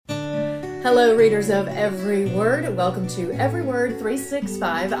Hello, readers of Every Word. Welcome to Every Word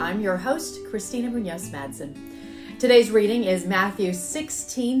 365. I'm your host, Christina Munoz-Madsen. Today's reading is Matthew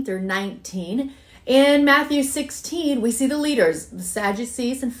 16 through 19. In Matthew 16, we see the leaders, the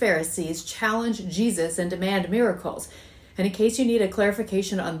Sadducees and Pharisees, challenge Jesus and demand miracles. And in case you need a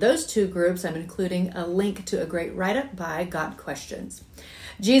clarification on those two groups, I'm including a link to a great write-up by Got Questions.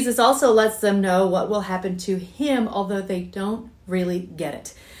 Jesus also lets them know what will happen to him, although they don't really get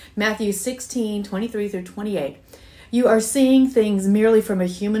it. Matthew 16, 23 through 28. You are seeing things merely from a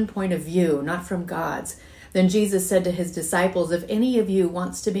human point of view, not from God's. Then Jesus said to his disciples, if any of you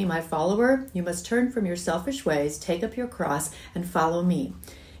wants to be my follower, you must turn from your selfish ways, take up your cross, and follow me.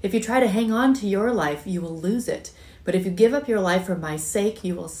 If you try to hang on to your life, you will lose it. But if you give up your life for my sake,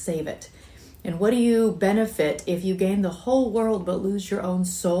 you will save it. And what do you benefit if you gain the whole world but lose your own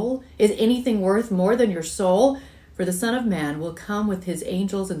soul? Is anything worth more than your soul? For the Son of Man will come with his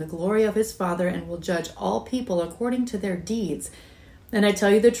angels in the glory of his Father and will judge all people according to their deeds. And I tell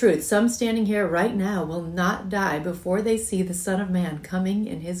you the truth, some standing here right now will not die before they see the Son of Man coming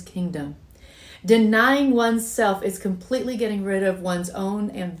in his kingdom. Denying oneself is completely getting rid of one's own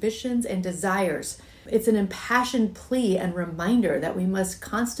ambitions and desires. It's an impassioned plea and reminder that we must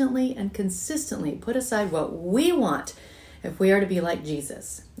constantly and consistently put aside what we want if we are to be like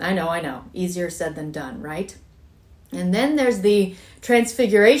Jesus. I know. Easier said than done, right? And then there's the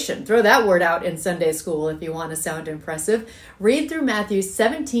transfiguration. Throw that word out in Sunday school if you want to sound impressive. Read through Matthew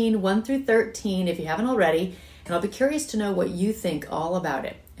 17, 1 through 13 if you haven't already, and I'll be curious to know what you think all about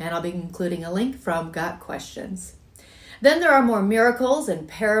it. And I'll be including a link from Got Questions. Then there are more miracles and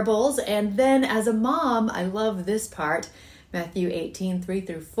parables. And then as a mom, I love this part, Matthew 18, 3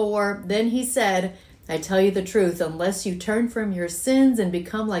 through 4. Then he said, I tell you the truth, unless you turn from your sins and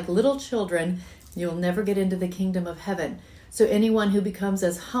become like little children, you'll never get into the kingdom of heaven. So anyone who becomes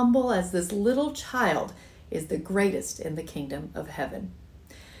as humble as this little child is the greatest in the kingdom of heaven.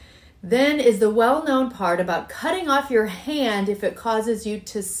 Then is the well-known part about cutting off your hand if it causes you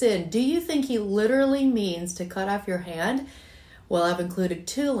to sin. Do you think he literally means to cut off your hand? Well, I've included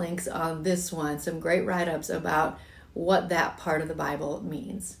two links on this one, some great write-ups about what that part of the Bible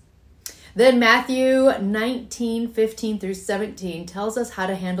means. Then Matthew 19, 15 through 17 tells us how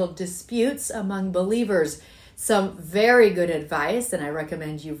to handle disputes among believers. Some very good advice, and I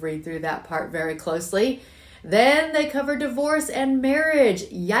recommend you read through that part very closely. Then they cover divorce and marriage.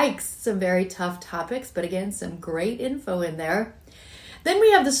 Yikes, some very tough topics, but again, some great info in there. Then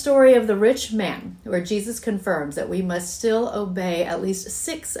we have the story of the rich man, where Jesus confirms that we must still obey at least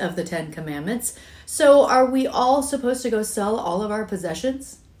 6 of the 10 commandments. So are we all supposed to go sell all of our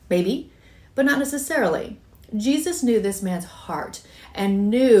possessions? Maybe, but not necessarily. Jesus knew this man's heart and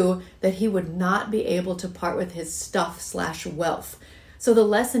knew that he would not be able to part with his stuff/wealth. So the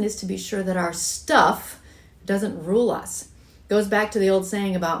lesson is to be sure that our stuff doesn't rule us. Goes back to the old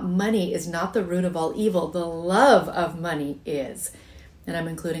saying about money is not the root of all evil. The love of money is. And I'm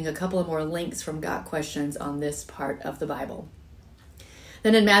including a couple of more links from Got Questions on this part of the Bible.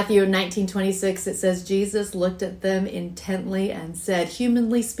 Then in Matthew 19:26, it says, Jesus looked at them intently and said,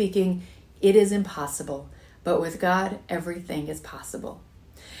 humanly speaking, it is impossible, but with God, everything is possible.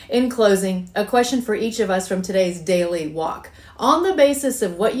 In closing, a question for each of us from today's daily walk. On the basis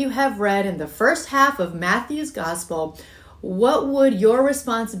of what you have read in the first half of Matthew's gospel, what would your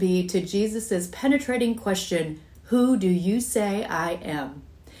response be to Jesus's penetrating question, who do you say I am?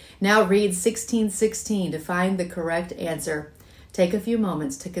 Now read 16:16 to find the correct answer. Take a few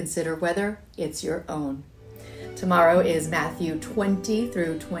moments to consider whether it's your own. Tomorrow is Matthew 20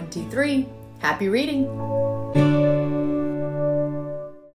 through 23. Happy reading!